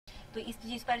تو اس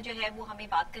چیز پر جو ہے وہ ہمیں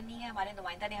بات کرنی ہے. ہمارے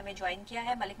نمائندہ نے ہمیں جوائن کیا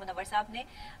ہے ملک منور صاحب نے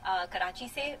کراچی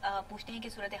سے. پوچھتے ہیں کہ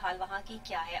صورتحال وہاں کی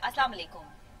کیا ہے. السلام علیکم.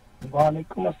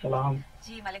 وعلیکم السلام.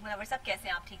 جی ملک منور صاحب کیسے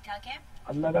ہیں آپ؟ ٹھیک ٹھاک ہیں؟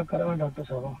 اللہ کا کرم ہے ڈاکٹر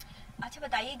صاحب. اچھا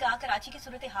بتائیے گا کراچی کی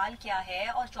صورتحال کیا ہے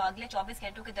اور اگلے 24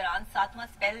 گھنٹوں کے دوران 7واں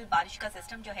اسپیل بارش کا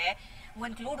سسٹم جو ہے وہ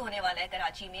انکلوڈ ہونے والا ہے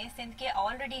کراچی میں. سندھ کے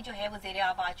آلریڈی جو ہے وہ زیر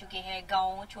آب آ چکے ہیں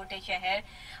گاؤں چھوٹے شہر,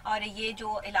 اور یہ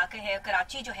جو علاقہ ہے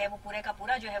کراچی جو ہے وہ پورے کا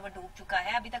پورا جو ہے وہ ڈوب چکا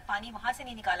ہے. ابھی تک پانی وہاں سے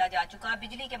نہیں نکالا جا چکا,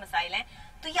 بجلی کے مسائل ہیں.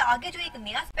 تو یہ آگے جو ایک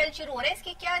نیا اسپیل شروع ہو رہا ہے اس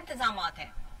کے کیا انتظامات ہیں؟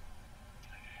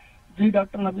 جی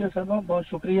ڈاکٹر نبیہ صاحبہ بہت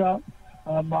شکریہ.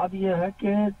 بات یہ ہے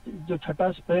کہ جو چھٹا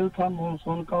اسپیل تھا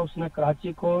مونسون کا اس نے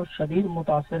کراچی کو شدید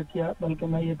متاثر کیا, بلکہ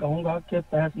میں یہ کہوں گا کہ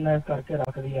تہس نہس کر کے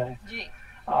رکھ دیا ہے. جی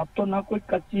اب تو نہ کوئی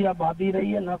کچی آبادی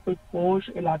رہی ہے نہ کوئی پوش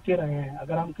علاقے رہے ہیں.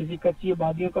 اگر ہم کسی کچی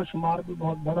آبادیوں کا شمار بھی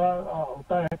بہت بڑا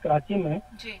ہوتا ہے کراچی میں,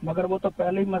 مگر وہ تو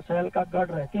پہلے ہی مسائل کا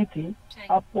گڑھ رہتی تھی.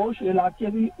 اب پوش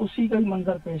علاقے بھی اسی کا ہی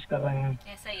منظر پیش کر رہے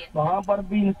ہیں. وہاں پر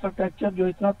بھی انفراسٹرکچر جو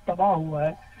اتنا تباہ ہوا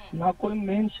ہے, نہ کوئی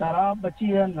مین شارع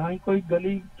بچی ہے نہ ہی کوئی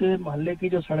گلی کے محلے کی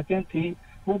جو سڑکیں تھی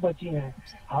وہ بچی ہیں.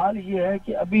 حال یہ ہے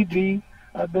کہ ابھی بھی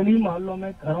گلی محلوں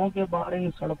میں گھروں کے باہر ان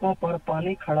سڑکوں پر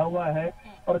پانی کھڑا ہوا ہے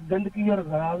اور گندگی اور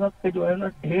غلاظت کے جو ہے نا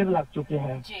ڈھیر لگ چکے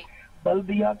ہیں.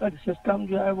 بلدیہ کا سسٹم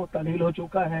جو ہے وہ تحلیل ہو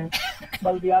چکا ہے.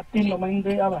 بلدیاتی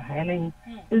نمائندے اب ہے نہیں.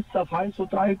 اس صفائی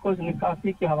ستھرائی کو اس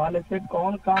نکاسی کے حوالے سے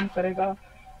کون کام کرے گا,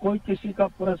 کوئی کسی کا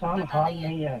پریشان حال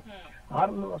نہیں ہے.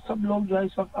 سب لوگ جو ہے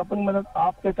اس وقت اپنی مدد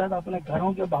آپ کے تحت اپنے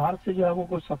گھروں کے باہر سے جو ہے وہ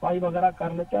کوئی صفائی وغیرہ کر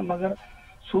لیتے ہیں, مگر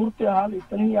صورتحال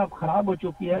اتنی اب خراب ہو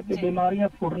چکی ہے کہ بیماریاں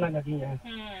پھوٹنے لگی ہیں.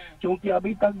 کیونکہ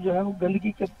ابھی تک جو ہے وہ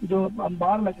گندگی کے جو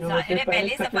انبار لگے ہوئے تھے,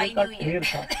 پہلے کچرے کا ڈھیر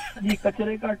تھا. یہ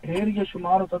کچرے کا ڈھیر یہ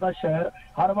شمار ہوتا تھا شہر,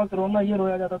 ہر وقت رونا یہ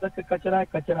رویا جاتا تھا کہ کچرا ہے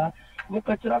کچرا. وہ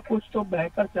کچرا کچھ تو بہہ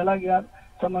کر چلا گیا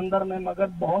سمندر میں, مگر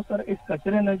بہت سارے اس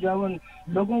کچرے نے جو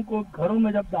لوگوں کو گھروں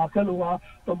میں جب داخل ہوا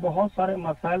تو بہت سارے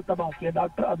مسائل تباہ کیے.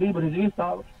 ڈاکٹر ابیب رضوی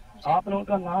صاحب, آپ نے ان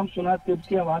کا نام سنا, طب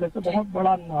کے حوالے سے بہت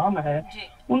بڑا نام ہے.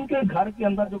 ان کے گھر کے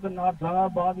اندر جو کہ ناسر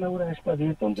آباد میں وہ رہائش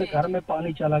پذیر تھے, ان کے گھر میں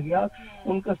پانی چلا گیا,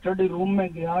 ان کا اسٹڈی روم میں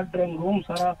گیا, ڈرائنگ روم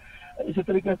سارا اسی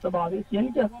طریقے سے بارش, یعنی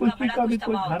کہ کسی کا بھی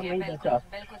کوئی گھر نہیں بچا.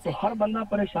 تو ہر بندہ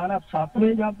پریشان ہے. اب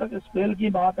 7ویں جہاں تک اسپیل کی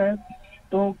بات ہے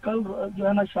تو کل جو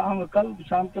ہے نا کل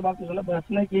شام کے بعد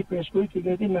بحثنے کی پیشگوئی کی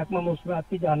گئی تھی محکمہ موسمیات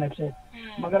کی جانب سے,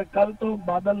 مگر کل تو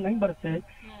بادل نہیں برسے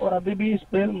اور ابھی بھی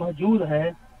اسپیل موجود ہے,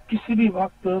 کسی بھی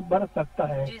وقت برس سکتا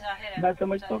ہے. میں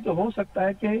سمجھتا ہوں کہ ہو سکتا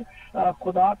ہے کہ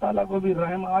خدا تعالیٰ کو بھی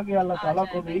رحم آ گیا, اللہ تعالیٰ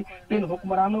کو بھی, ان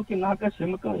حکمرانوں کی ناقص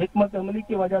حکمت عملی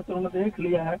کی وجہ سے انہوں نے دیکھ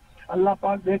لیا ہے. اللہ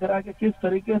پاک دیکھ رہا ہے کہ کس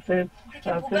طریقے سے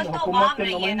حکومت کے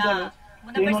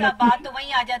نمائندوں نے بات تو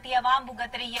وہیں آ جاتی ہے, عوام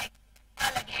بھگت رہی ہے.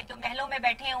 لگے تو محلوں میں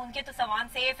بیٹھے ہیں ان کے تو سامان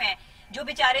سیف ہیں, جو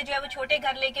بیچارے جو ہے وہ چھوٹے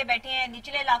گھر لے کے بیٹھے ہیں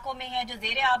نچلے علاقوں میں ہیں جو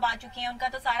زیر آب آ چکے ہیں, ان کا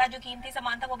تو سارا جو قیمتی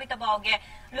سامان تھا وہ بھی تباہ ہو گیا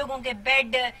ہے. لوگوں کے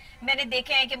بیڈ میں نے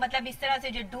دیکھے ہیں کہ مطلب اس طرح سے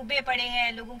جو ڈوبے پڑے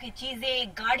ہیں, لوگوں کی چیزیں,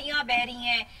 گاڑیاں بہ رہی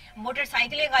ہیں, موٹر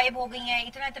سائیکلیں غائب ہو گئی ہیں.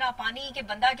 اتنا پانی کہ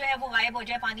بندہ جو ہے وہ غائب ہو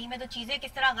جائے پانی میں, تو چیزیں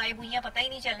کس طرح غائب ہوئی ہیں پتہ ہی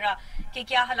نہیں چل رہا کہ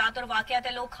کیا حالات اور واقعات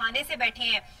ہیں. لوگ کھانے سے بیٹھے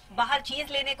ہیں, باہر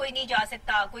چیز لینے کوئی نہیں جا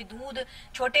سکتا, کوئی دودھ,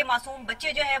 چھوٹے معصوم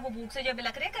بچے جو ہے وہ بھوک سے جو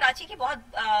بلک رہے ہیں. کراچی کی بہت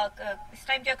اس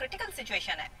ٹائم جو کرٹیکل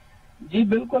سچویشن ہے. جی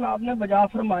بالکل آپ نے بجا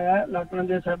فرمایا ہے ڈاکٹر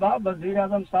نبیہ صاحبہ. وزیر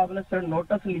اعظم صاحب نے سر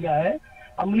نوٹس لیا ہے,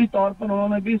 عملی طور پر انہوں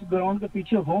نے بھی اس گراؤنڈ کے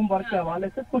پیچھے ہوم ورک کے حوالے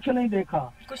سے کچھ نہیں دیکھا,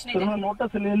 تو انہوں نے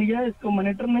نوٹس لے لیا ہے. اس کو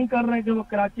مانیٹر نہیں کر رہے کہ وہ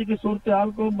کراچی کی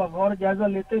صورتحال کو بغور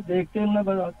جائزہ لیتے دیکھتے. انہوں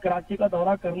نے کراچی کا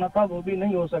دورہ کرنا تھا, وہ بھی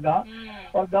نہیں ہو سکا,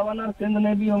 اور گورنر سندھ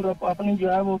نے بھی اپنی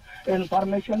جو ہے وہ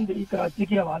انفارمیشن دی کراچی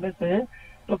کے حوالے سے.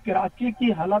 تو کراچی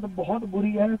کی حالت بہت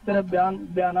بری ہے. صرف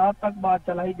بیانات تک بات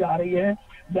چلائی جا رہی ہے,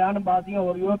 بیان بازیاں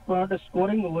ہو رہی ہے, پوائنٹ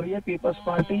اسکورنگ ہو رہی ہے. پیپلز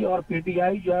پارٹی اور پی ٹی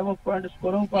آئی جو ہے وہ پوائنٹ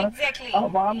اسکورنگ پر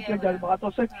عوام کے جذباتوں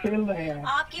سے کھیل رہے ہیں.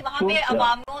 آپ کی وہاں پہ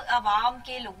عوام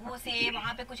کے لوگوں سے,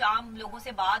 وہاں پہ کچھ عام لوگوں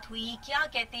سے بات ہوئی, کیا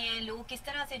کہتے ہیں لوگ, کس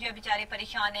طرح سے جو ہے بیچارے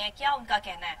پریشان ہیں, کیا ان کا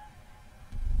کہنا ہے؟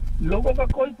 لوگوں کا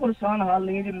کوئی پریشان حال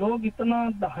نہیں ہے. لوگ اتنا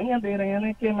دہائیاں دے رہے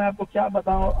ہیں کہ میں آپ کو کیا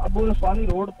بتاؤں. ابو عثمانی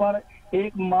روڈ پر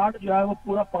ایک مارٹ جو ہے وہ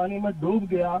پورا پانی میں ڈوب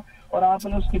گیا, اور آپ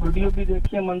نے اس کی ویڈیو بھی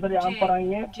دیکھی ہے, منظر عام پر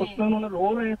آئی ہیں. اس میں انہوں نے رو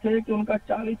رہے تھے کہ ان کا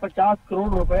 40-50 کروڑ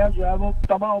روپیہ جو ہے وہ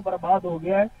تباہ و برباد ہو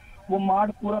گیا ہے. وہ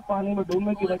مارٹ پورا پانی میں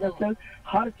ڈوبنے کی وجہ سے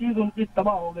ہر چیز ان کی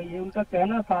تباہ ہو گئی ہے. ان کا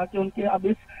کہنا تھا کہ ان کے اب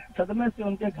اس صدمے سے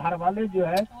ان کے گھر والے جو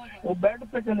ہے وہ بیڈ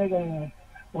پہ چلے گئے ہیں.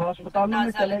 वो अस्पतालों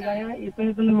में चले गए हैं, इतने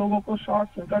इतने लोगों को शॉर्ट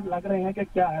सर्किट लग रहे हैं कि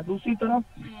क्या है। दूसरी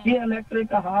तरफ ये इलेक्ट्रिक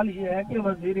का हाल ये है कि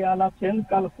वजीर आला सिंध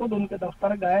कल खुद उनके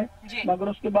दफ्तर गए, मगर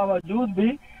उसके बावजूद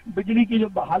भी बिजली की जो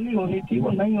बहाली होनी थी वो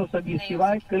नहीं हो सकी,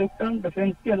 सिवाय क्लिफ्टन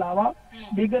डिफेंस के अलावा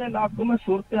दीगर इलाकों में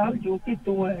सूरत हाल जो कि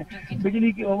तू है।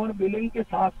 बिजली की ओवर बिलिंग के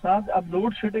साथ साथ अब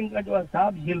लोड शेडिंग का जो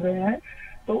हिसाब झेल रहे हैं,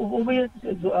 तो वो भी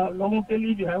लोगों के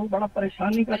लिए जो है वो बड़ा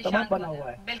परेशानी का सबब बना हुआ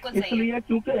है। इसलिए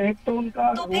क्योंकि एक तो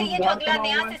उनका तो फिर ये जो अगला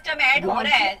नया सिस्टम ऐड हो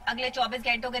रहा है अगले 24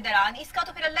 घंटों के दौरान, इसका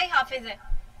तो फिर अल्लाह ही हाफिज है।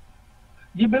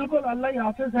 जी बिल्कुल, अल्लाह ही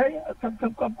हाफिज है,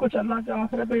 सब कुछ अल्लाह के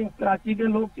आखिर पे। कराची के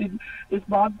लोग इस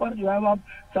बात पर जो है वो आप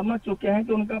समझ चुके हैं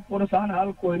कि उनका पुरसान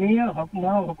हाल कोई नहीं है।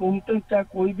 हुकूमतें चाहे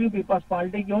कोई भी पीपल्स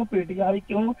पार्टी की हो, पीटीआई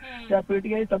की हो, चाहे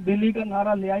पीटीआई तब्दीली का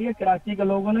नारा ले आइए, कराची के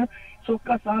लोगों ने सुख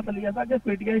का साथ लिया था कि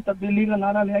पीटीआई तब्दीली का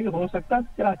नारा ले आइए, हो सकता है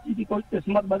कराची की कोई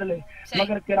किस्मत बदले,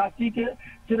 मगर कराची के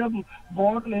सिर्फ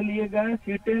वोट ले लिए गए,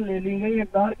 सीटें ले ली गई,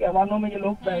 इक़्तिदार के हवालों में ये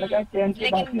लोग बैठ गए, चैन की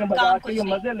बातियां बजा के ये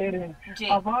मजे ले रहे हैं।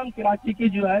 अवाम कराची की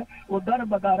जो है वो दर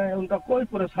बता रहे हैं, उनका कोई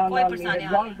परेशान नहीं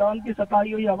है। लॉकडाउन की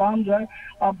सताई हुई अवाम जो है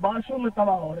अब बारिशों में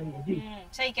तबाह हो रही है। जी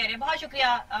सही कह रहे हैं, बहुत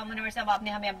शुक्रिया मुनव्वर साहब,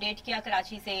 आपने हमें अपडेट किया।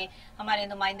 कराची से हमारे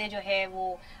नुमाइंदे जो है वो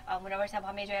मुनव्वर साहब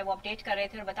हमें जो है वो अपडेट कर रहे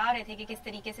थे और बता रहे थे कि किस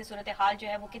तरीके से सूरत हाल जो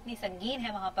है वो कितनी संगीन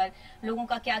है, वहाँ पर लोगों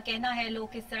का क्या कहना है,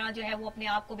 लोग किस तरह जो है वो अपने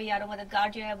आप को बेयारो मददगार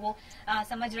जो है वो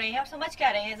समझ रहे हैं। और समझ क्या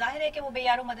रहे हैं, जाहिर है कि वो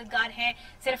बेयारो मददगार हैं।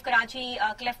 सिर्फ कराची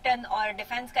क्लिफ्टन और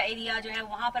डिफेंस का एरिया जो है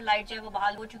वहाँ पर लाइट जो है वो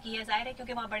बहाल हो चुकी है, जाहिर है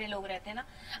क्योंकि वहाँ बड़े लोग रहते हैं ना,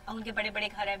 उनके बड़े बड़े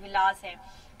घर है, विलास है,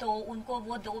 तो उनको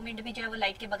वो 2 मिनट भी जो है वो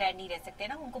लाइट के बगैर नहीं रह सकते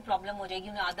ना, उनको प्रॉब्लम हो जाएगी,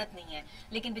 उन्हें आदत नहीं है।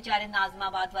 लेकिन बेचारे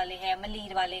नाजमाबाद वाले हैं,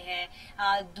 मलीर वाले हैं,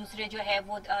 दूसरे जो है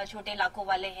वो छोटे इलाकों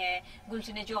वाले हैं,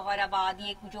 गुलशन जौहराबाद,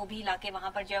 ये जो भी इलाके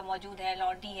वहाँ पर जो है मौजूद है,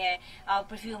 लॉन्डी है,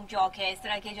 परफ्यूम चौक है, इस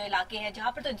तरह के जो इलाके हैं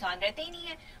जहाँ पर तो इंसान रहते ही नहीं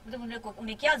है, मतलब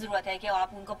उन्हें क्या जरूरत है कि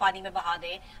आप उनको पानी में बहा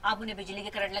दें, आप उन्हें बिजली के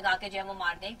करंट लगा के जो है वो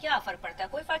मार दें, क्या फर्क पड़ता है?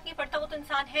 कोई फर्क नहीं पड़ता, वो तो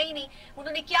इंसान है ही नहीं।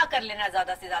 उन्होंने क्या कर लेना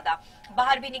ज्यादा से ज्यादा,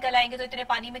 बाहर भी निकल आएंगे तो इतने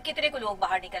पानी में कितने को लोग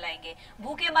बाहर निकल आएंगे,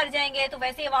 भूखे मर जाएंगे, तो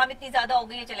वैसे ही अवाम इतनी ज्यादा हो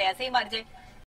गई है, चले ऐसे ही मर जाए।